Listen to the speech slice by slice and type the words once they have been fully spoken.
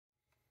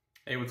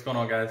Hey, what's going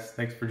on, guys?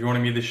 Thanks for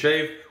joining me this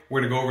shave. We're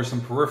gonna go over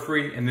some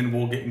periphery and then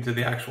we'll get into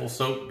the actual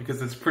soap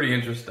because it's pretty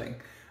interesting.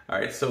 All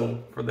right,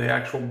 so for the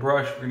actual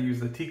brush, we're gonna use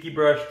the Tiki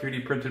brush,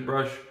 3D printed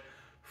brush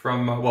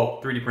from,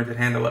 3D printed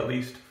handle at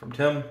least, from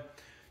Tim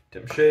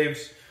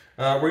Shaves.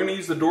 We're gonna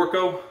use the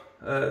Dorco.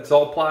 It's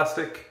all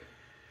plastic.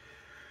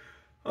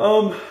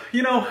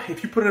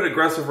 If you put an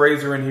aggressive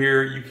razor in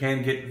here, you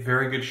can get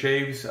very good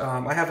shaves.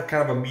 I have a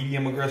kind of a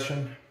medium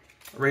aggression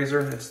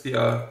razor. It's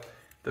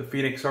the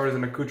Phoenix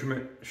Artisan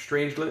Accoutrement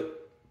Strangelet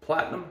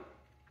Platinum.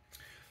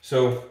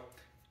 So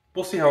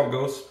we'll see how it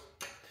goes.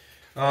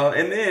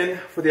 And then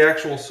for the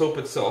actual soap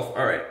itself,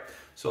 all right.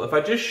 So if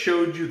I just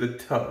showed you the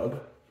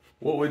tub,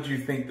 what would you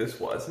think this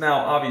was? Now,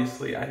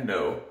 obviously, I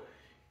know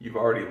you've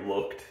already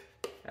looked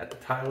at the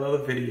title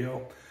of the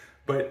video,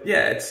 but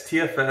yeah, it's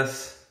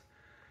TFS.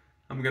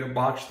 I'm gonna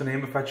botch the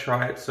name if I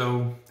try it.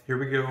 So here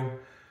we go.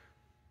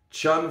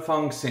 Tcheon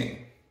Fung.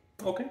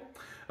 Okay.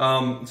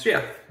 So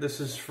yeah, this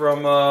is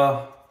from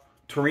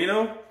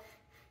Torino.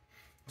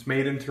 It's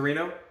made in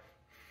Torino.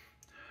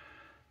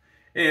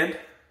 And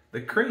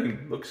the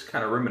cream looks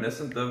kind of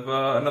reminiscent of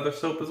another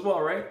soap as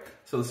well, right?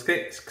 So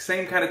the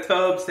same kind of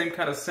tub, same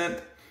kind of scent,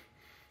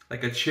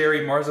 like a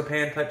cherry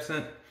marzipan type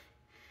scent.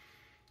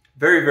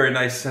 Very, very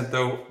nice scent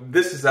though.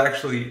 This is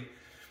actually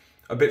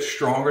a bit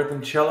stronger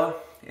than Cella,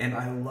 and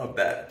I love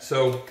that.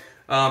 So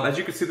as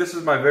you can see, this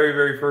is my very,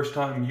 very first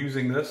time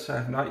using this. I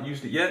have not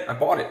used it yet. I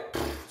bought it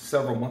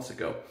several months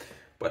ago.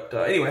 But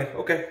anyway,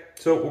 okay.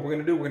 So what we're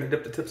gonna do, we're gonna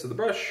dip the tips of the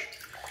brush,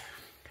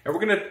 and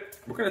we're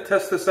gonna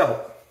test this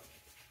out.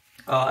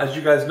 As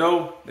you guys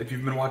know, if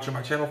you've been watching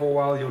my channel for a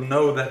while, you'll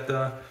know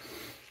that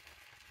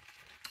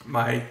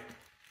my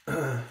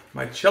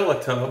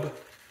Cella tub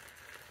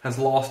has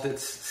lost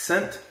its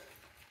scent.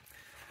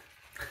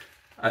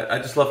 I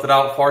just left it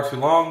out far too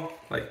long,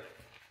 like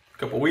a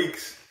couple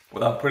weeks,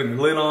 without putting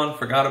the lid on,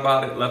 forgot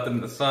about it, left it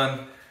in the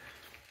sun.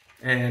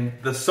 And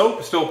the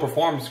soap still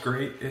performs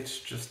great, it's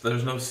just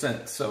there's no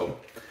scent. So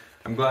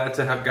I'm glad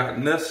to have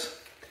gotten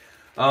this.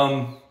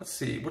 Let's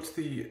see, what's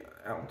the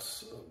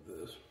ounce of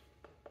this?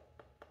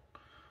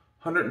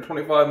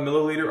 125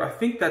 milliliter. I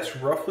think that's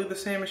roughly the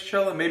same as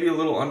Cella, maybe a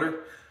little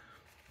under.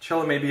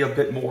 Cella may be a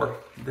bit more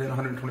than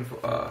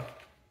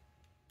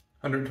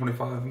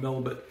 125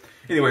 mil, but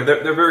anyway,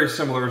 they're very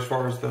similar as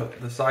far as the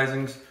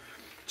sizings.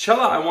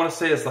 Cella, I want to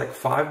say, is like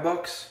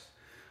 $5.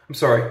 I'm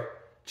sorry.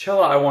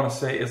 Cella, I want to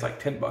say, is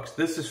like $10.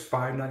 This is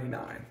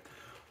 $5.99.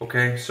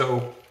 Okay,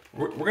 so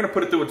we're going to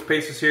put it through its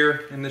paces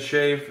here in this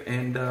shave.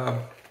 And, I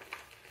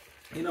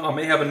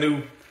may have a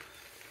new...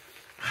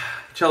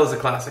 Cella's a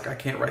classic. I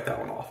can't write that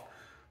one off.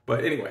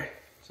 But anyway,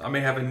 so I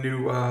may have a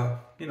new,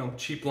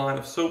 cheap line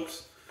of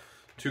soaps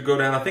to go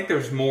down. I think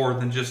there's more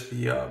than just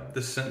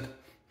the scent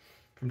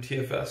from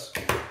TFS.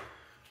 All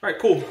right,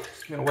 cool.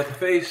 Just going to wet the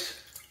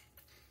face.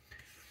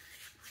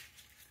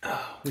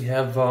 We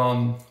have,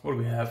 what do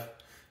we have?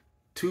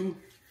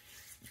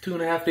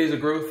 2.5 days of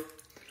growth.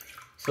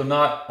 So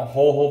not a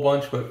whole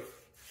bunch, but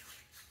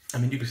I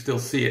mean, you can still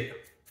see it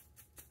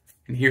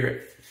and hear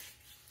it.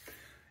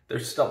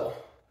 There's stubble.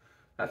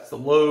 That's the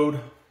load.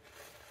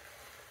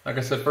 Like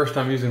I said, first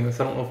time using this.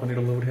 I don't know if I need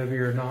a load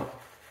heavier or not.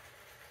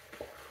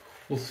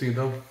 We'll see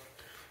though.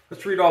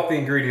 Let's read off the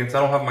ingredients.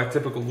 I don't have my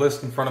typical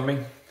list in front of me.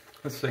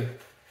 Let's see.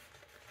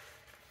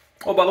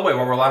 Oh, by the way,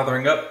 while we're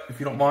lathering up, if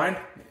you don't mind,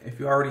 if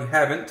you already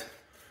haven't,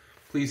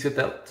 please hit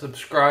that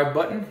subscribe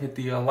button, hit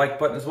the like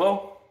button as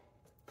well.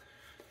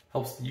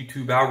 Helps the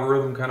YouTube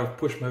algorithm kind of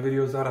push my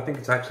videos out. I think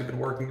it's actually been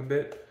working a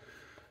bit.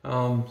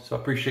 So I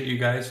appreciate you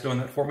guys doing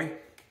that for me.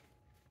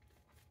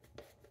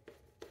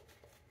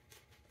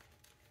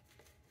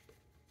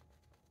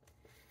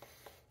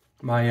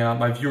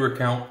 My viewer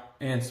count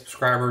and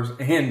subscribers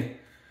and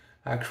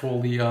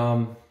actually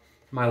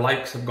my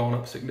likes have gone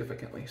up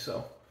significantly.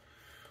 So,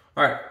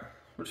 all right,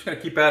 we're just gonna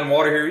keep adding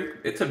water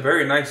here. It's a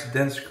very nice,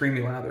 dense,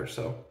 creamy lather,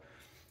 so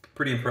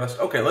pretty impressed.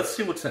 Okay, let's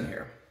see what's in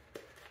here.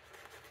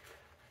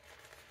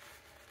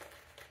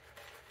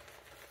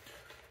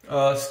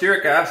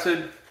 Stearic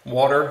acid,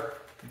 water,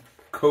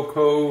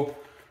 cocoa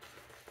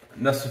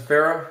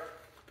necifera,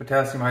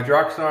 potassium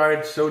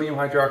hydroxide, sodium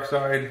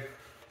hydroxide,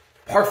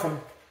 parfum,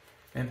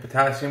 and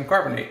potassium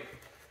carbonate.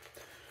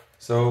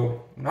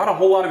 So not a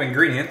whole lot of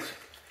ingredients,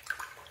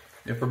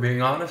 if we're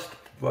being honest,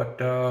 but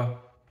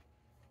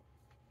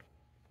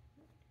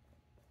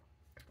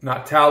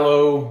not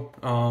tallow.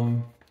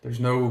 There's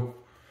no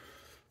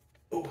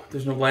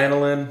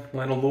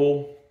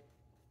lanolin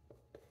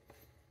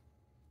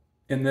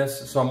in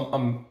this. So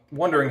I'm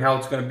wondering how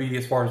it's going to be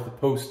as far as the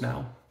post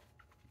now.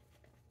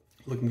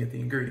 Looking at the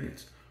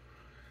ingredients,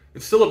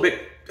 it's still a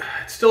bit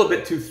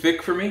too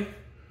thick for me.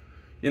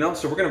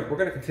 So we're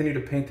gonna continue to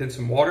paint in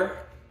some water.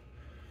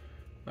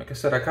 Like I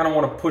said, I kind of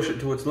want to push it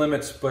to its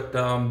limits, but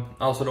I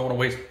also don't want to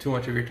waste too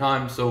much of your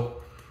time.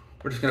 So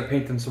we're just gonna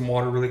paint in some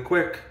water really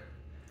quick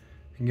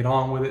and get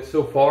on with it.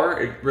 So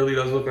far, it really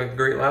does look like a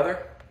great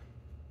lather,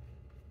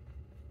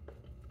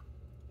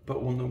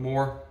 but we'll know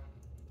more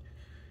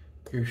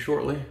here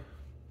shortly.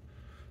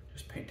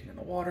 Just painting in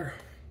the water.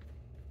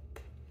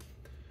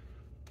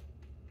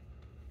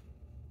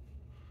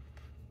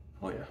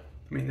 Oh yeah,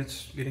 I mean,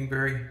 it's getting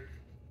very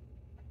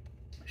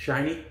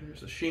shiny.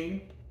 There's a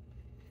sheen.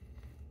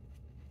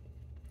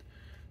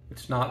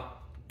 It's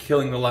not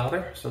killing the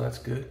lather, so that's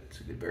good. It's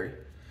a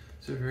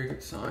very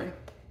good sign.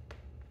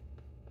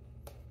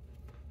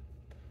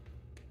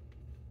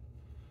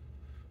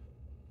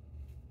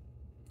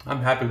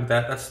 I'm happy with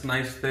that. That's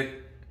nice,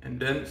 thick, and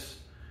dense.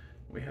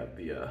 We have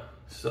the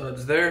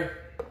suds there.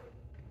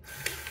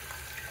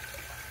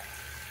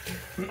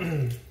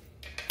 All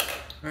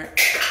right.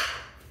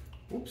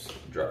 Oops,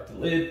 dropped the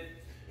lid.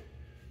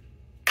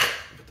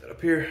 Put that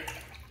up here.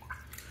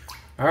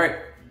 All right.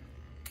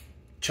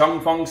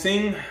 Tcheon Fung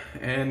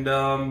and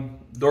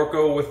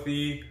Dorco with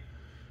the.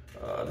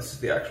 This is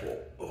the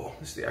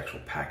actual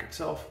pack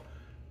itself.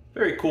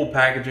 Very cool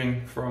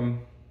packaging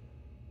from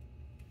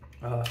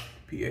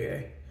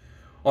PAA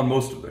on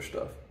most of their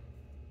stuff.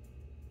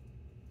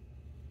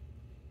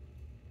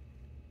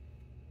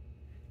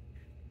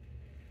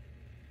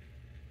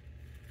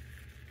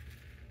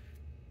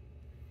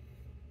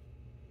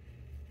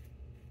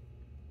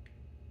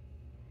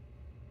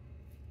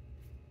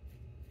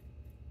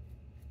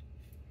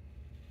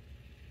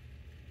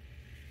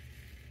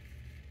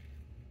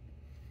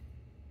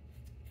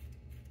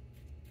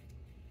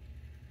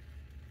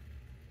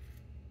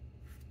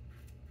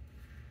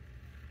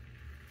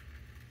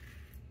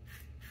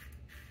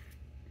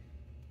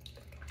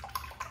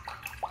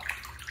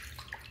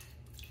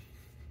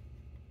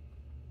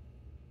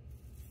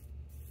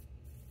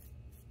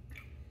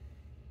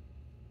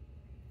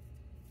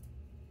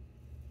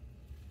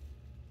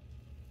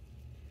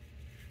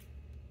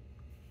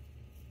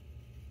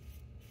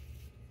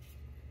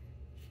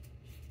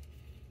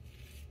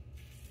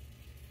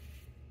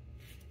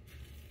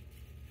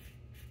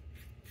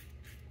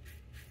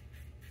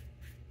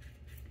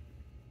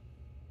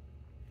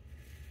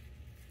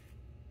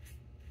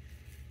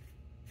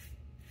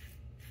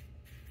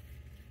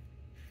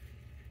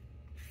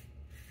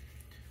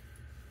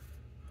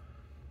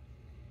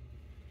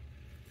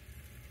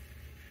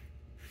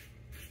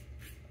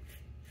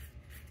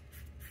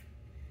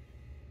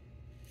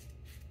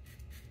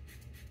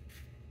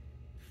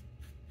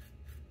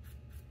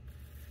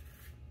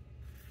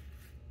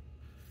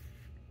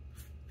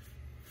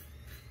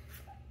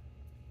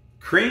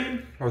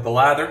 Cream, or the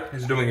lather,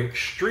 is doing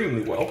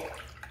extremely well.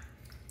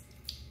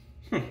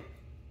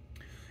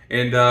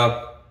 And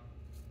the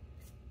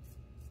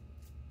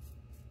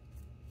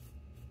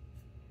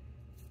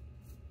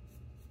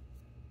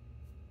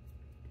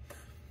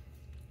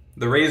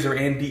razor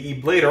and DE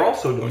blade are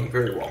also doing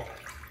very well.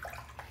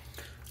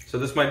 So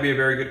this might be a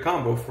very good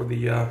combo for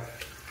the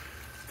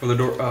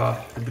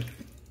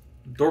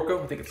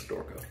Dorco. I think it's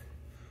Dorco.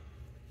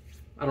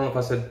 I don't know if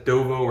I said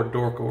Dovo or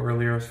Dorco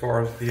earlier as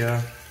far as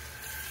the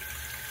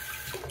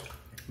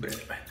but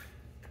anyway.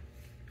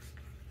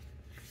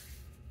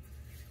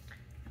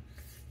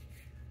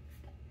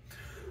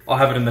 I'll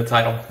have it in the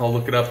title. I'll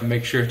look it up and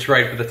make sure it's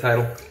right for the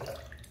title.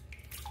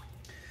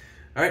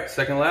 All right,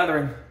 second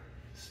lathering.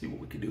 Let's see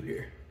what we can do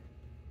here.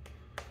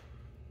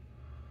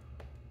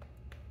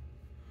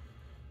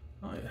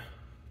 Oh yeah.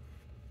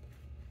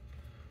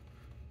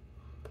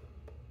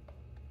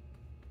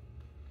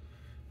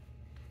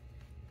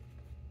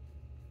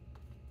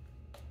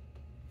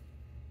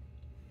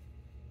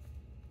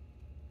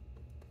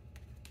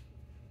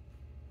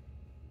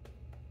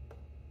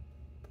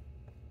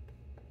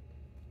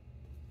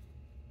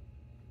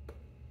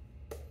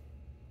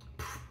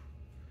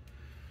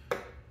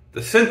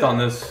 The scent on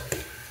this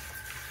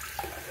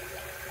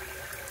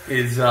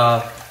is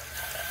on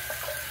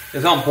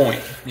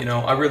point. You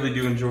know, I really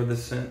do enjoy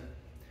this scent.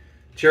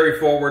 Cherry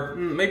forward,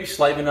 maybe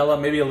slight vanilla,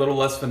 maybe a little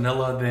less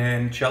vanilla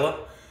than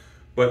Cella,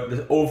 but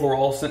the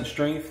overall scent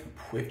strength,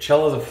 if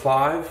Cella's a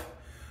 5,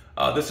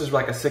 this is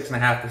like a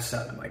 6.5 to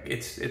 7. Like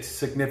it's a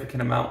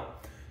significant amount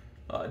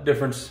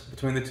difference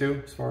between the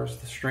two as far as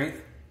the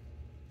strength.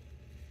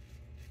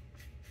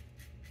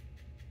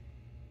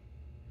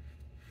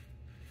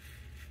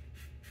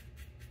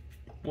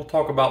 We'll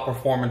talk about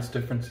performance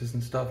differences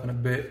and stuff in a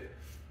bit.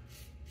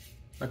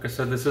 Like I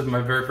said, this is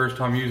my very first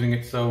time using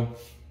it, so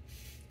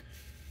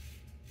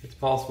it's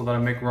possible that I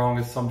make wrong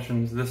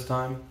assumptions this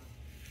time.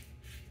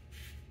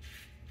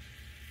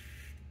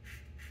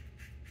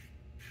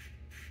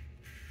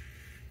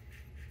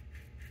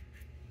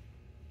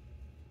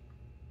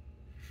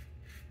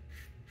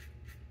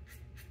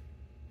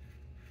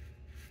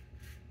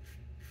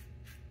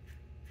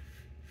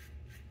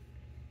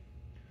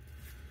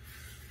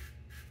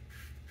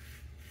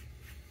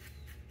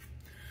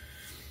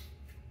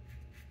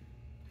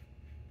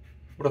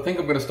 What I think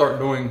I'm going to start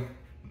doing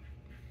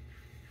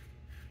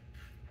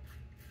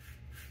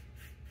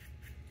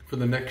for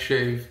the next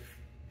shave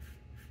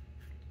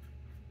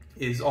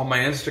is on my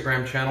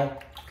Instagram channel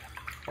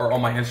or on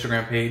my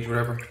Instagram page,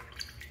 whatever,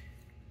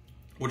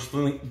 which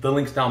the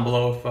link's down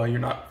below if you're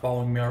not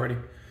following me already.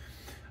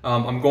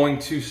 I'm going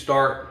to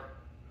start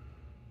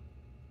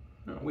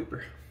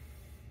Weeper.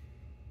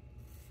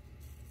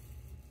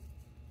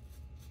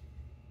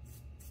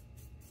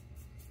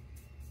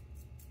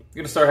 I'm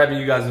gonna start having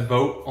you guys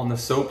vote on the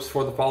soaps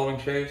for the following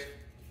shaves.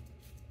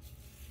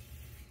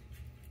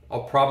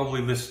 I'll probably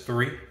list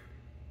 3.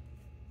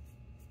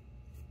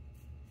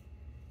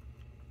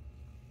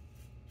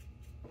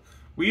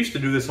 We used to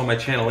do this on my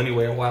channel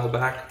anyway a while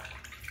back.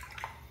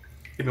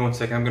 Give me 1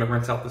 second, I'm gonna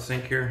rinse out the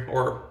sink here,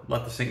 or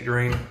let the sink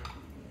drain.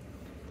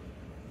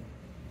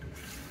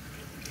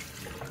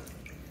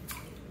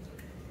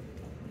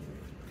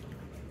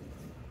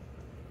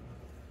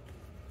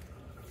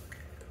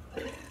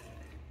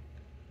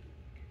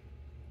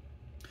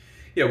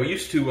 Yeah, we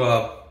used to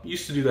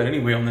do that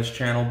anyway on this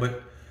channel,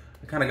 but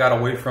I kind of got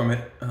away from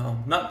it.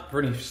 Not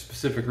for any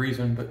specific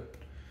reason, but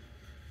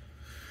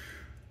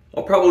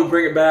I'll probably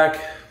bring it back.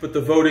 But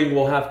the voting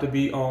will have to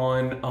be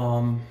on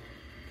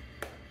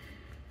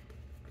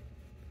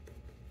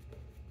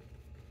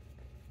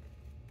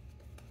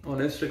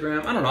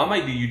Instagram. I don't know. I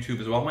might do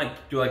YouTube as well. I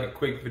might do like a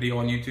quick video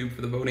on YouTube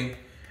for the voting,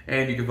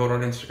 and you can vote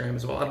on Instagram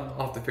as well.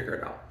 I'll have to figure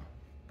it out.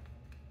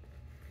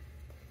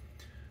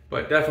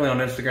 But definitely on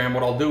Instagram,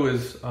 what I'll do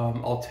is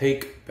I'll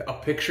take a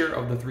picture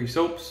of the 3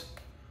 soaps,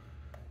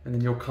 and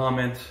then you'll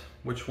comment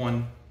which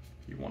one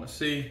you want to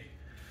see,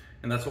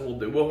 and that's what we'll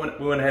do. We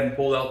went ahead and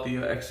pulled out the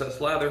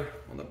excess lather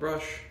on the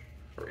brush,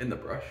 or in the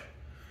brush,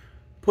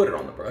 put it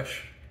on the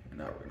brush, and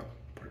now we're gonna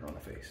put it on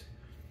the face.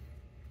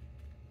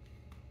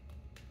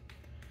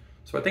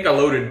 So I think I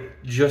loaded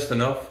just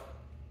enough.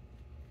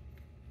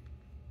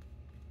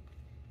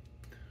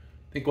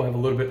 I think we'll have a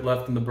little bit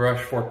left in the brush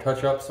for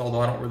touch-ups, although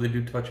I don't really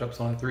do touch-ups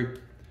on a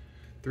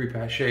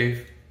three-pass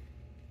shave,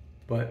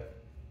 but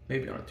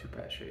maybe on a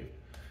 2-pass shave.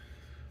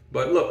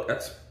 But look,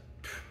 I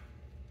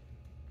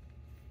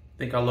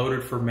think I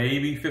loaded for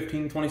maybe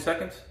 15, 20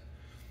 seconds.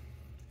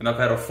 And I've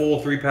had a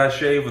full 3-pass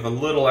shave with a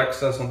little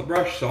excess on the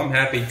brush, so I'm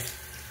happy.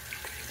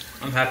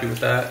 I'm happy with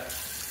that.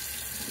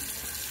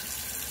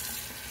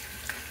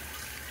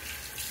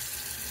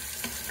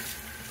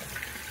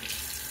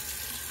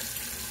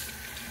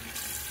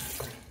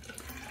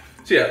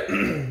 So yeah,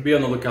 be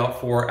on the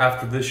lookout for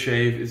after this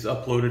shave is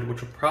uploaded,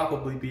 which will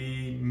probably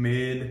be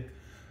mid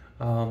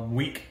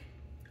week.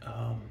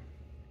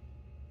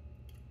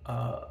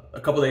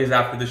 A couple days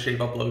after this shave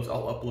uploads,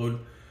 I'll upload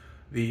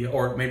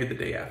or maybe the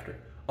day after,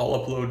 I'll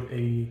upload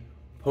a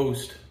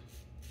post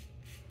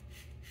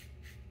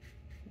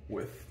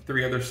with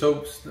 3 other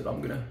soaps that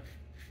I'm gonna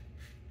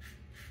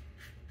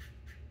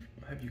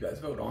have you guys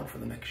vote on for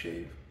the next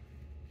shave.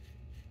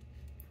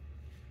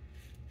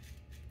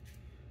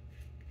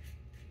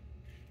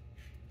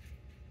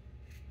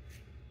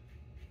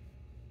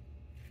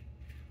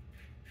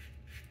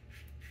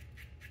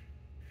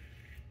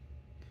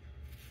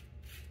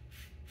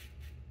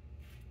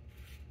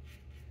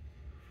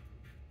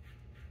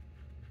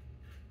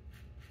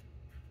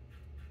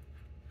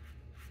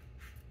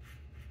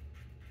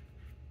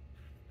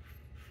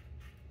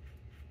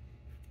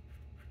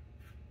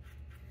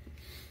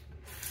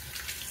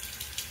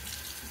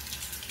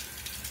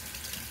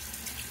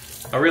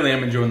 I really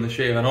am enjoying the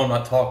shave. I know I'm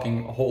not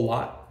talking a whole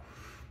lot,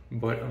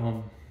 but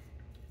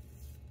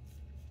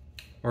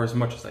or as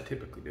much as I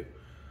typically do.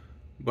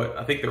 But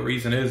I think the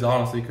reason is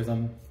honestly because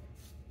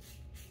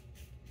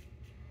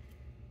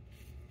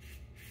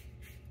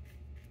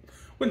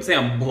wouldn't say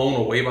I'm blown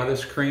away by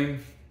this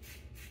cream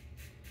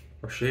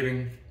or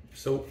shaving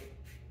soap,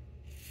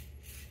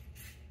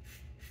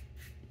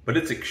 but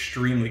it's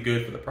extremely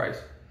good for the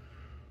price.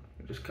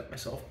 I just cut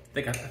myself.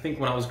 I think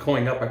when I was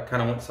going up, I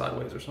kind of went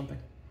sideways or something.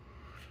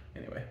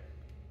 Anyway.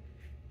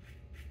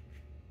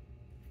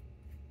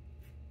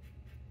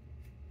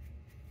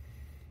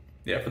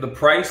 Yeah, for the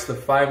price, the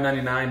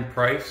 $5.99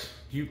 price,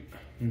 I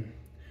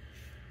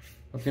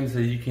was gonna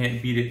say you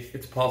can't beat it.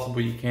 It's possible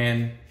you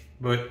can,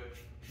 but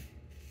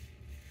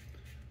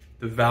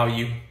the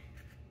value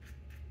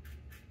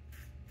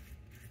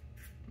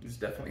is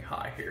definitely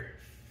high here.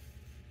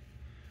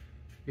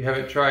 If you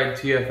haven't tried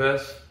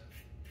TFS,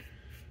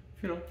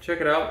 check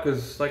it out,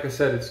 because like I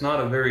said, it's not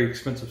a very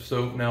expensive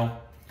soap.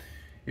 Now,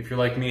 if you're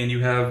like me and you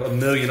have a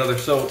million other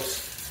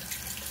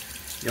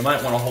soaps, you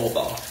might want to hold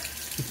off.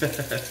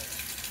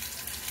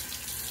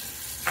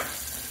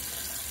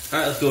 All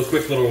right, let's do a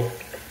quick little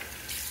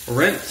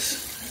rinse.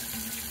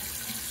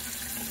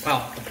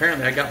 Wow,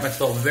 apparently I got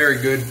myself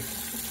very good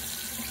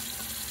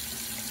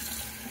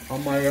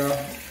on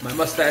my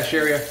mustache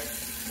area.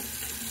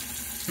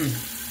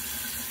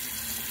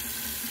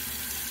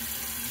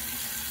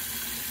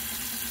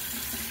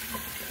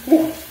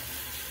 Whew.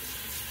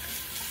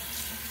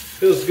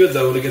 Feels good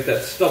though to get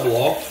that stubble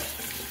off.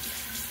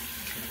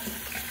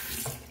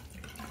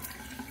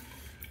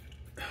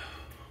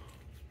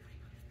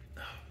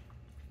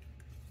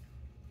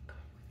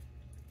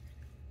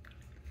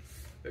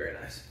 Very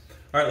nice.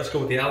 All right, let's go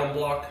with the alum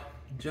block.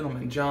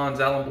 Gentleman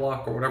John's alum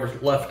block, or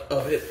whatever's left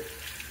of it.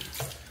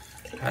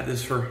 I've had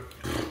this for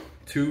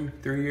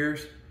 2-3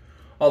 years.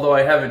 Although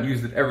I haven't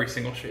used it every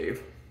single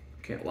shave.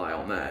 Can't lie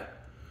on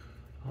that.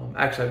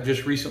 Actually, I've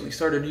just recently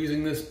started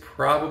using this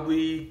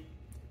probably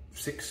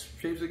 6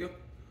 shaves ago,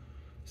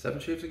 7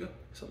 shaves ago,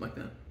 something like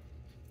that.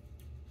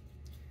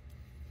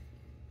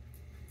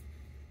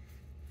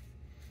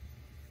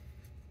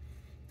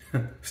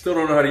 Still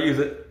don't know how to use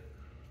it.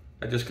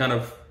 I just kind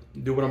of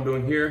do what I'm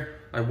doing here.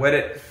 I wet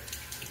it,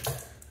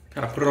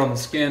 kind of put it on the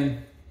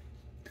skin.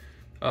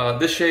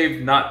 This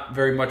shave, not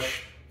very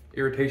much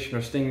irritation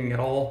or stinging at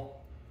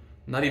all.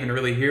 Not even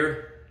really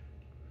here,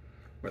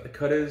 where the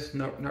cut is.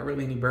 Not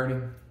really any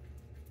burning.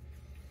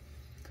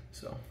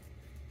 So,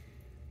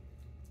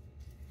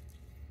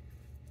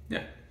 yeah,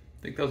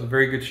 I think that was a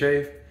very good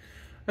shave.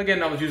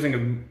 Again, I was using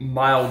a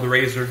mild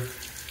razor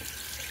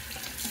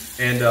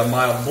and a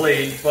mild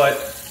blade, but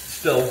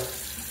still,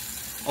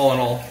 all in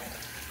all,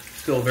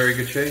 still a very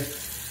good shave.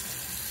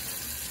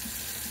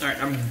 All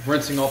right, I'm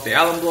rinsing off the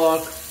alum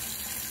block.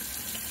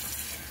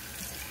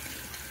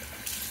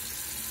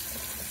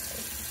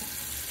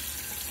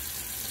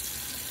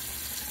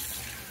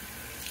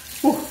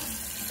 Whew.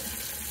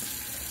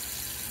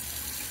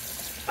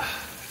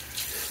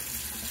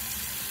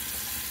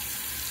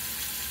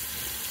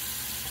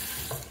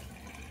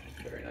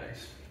 Very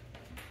nice.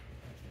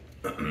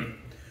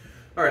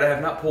 All right, I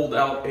have not pulled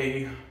out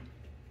a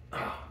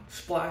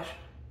splash.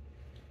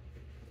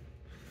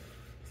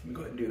 Let me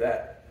go ahead and do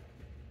that.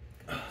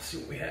 See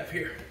what we have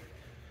here.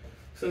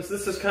 Since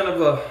this is kind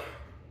of a,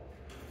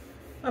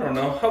 I don't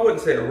know, I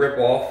wouldn't say a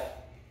rip-off,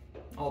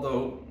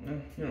 although,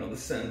 you know, the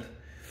scent.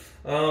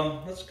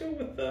 Let's go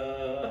with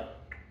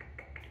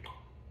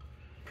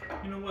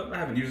you know what, I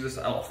haven't used this,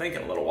 I don't think,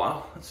 in a little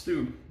while. Let's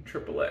do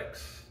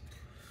XXX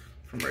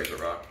from Razor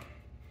Rock.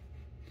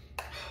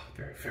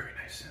 Very, very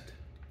nice scent.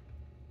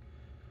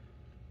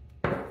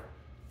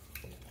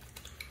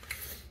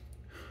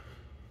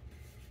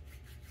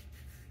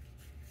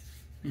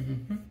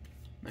 Mm-hmm.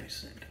 Nice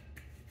scent.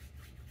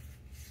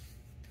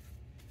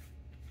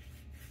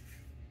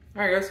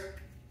 All right, guys.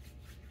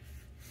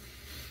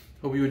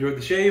 Hope you enjoyed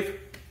the shave.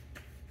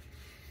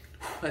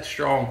 That's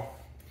strong.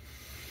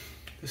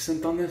 The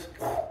scent on this,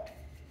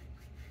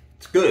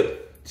 it's good.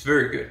 It's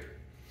very good.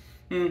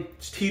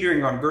 It's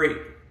teetering on great,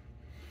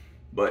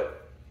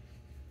 but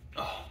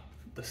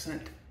the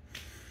scent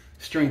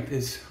strength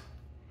is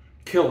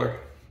killer,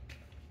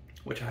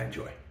 which I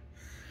enjoy.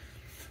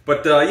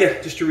 But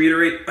yeah, just to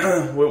reiterate,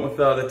 went with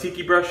the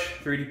Tiki brush,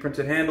 3D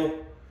printed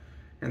handle,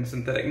 and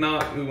synthetic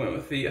knot. We went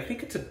with the, I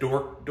think it's a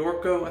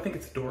Dorco. I think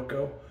it's a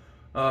Dorco.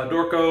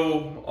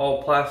 Dorco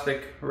all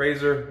plastic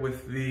razor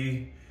with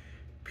the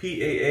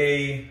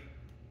PAA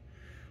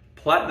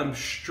platinum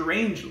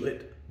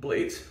strangelet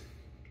blades,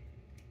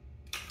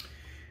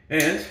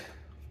 and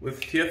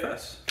with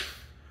TFS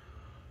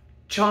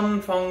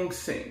Tcheon Fung,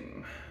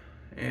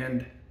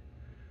 and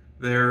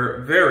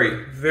they're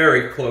very,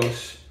 very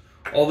close,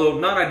 although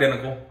not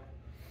identical,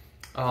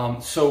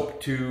 soap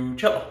to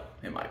cello,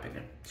 in my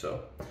opinion.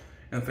 So,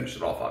 and finish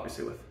it off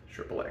obviously with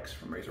XXX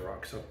from Razor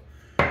Rock. So,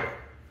 all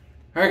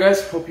right,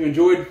 guys, hope you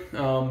enjoyed.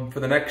 For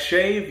the next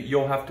shave,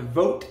 you'll have to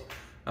vote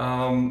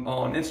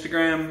on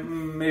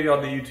Instagram. Maybe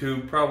I'll do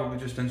YouTube, probably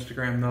just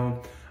Instagram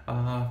though.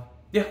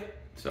 Yeah,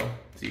 so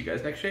see you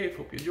guys next shave.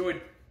 Hope you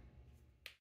enjoyed.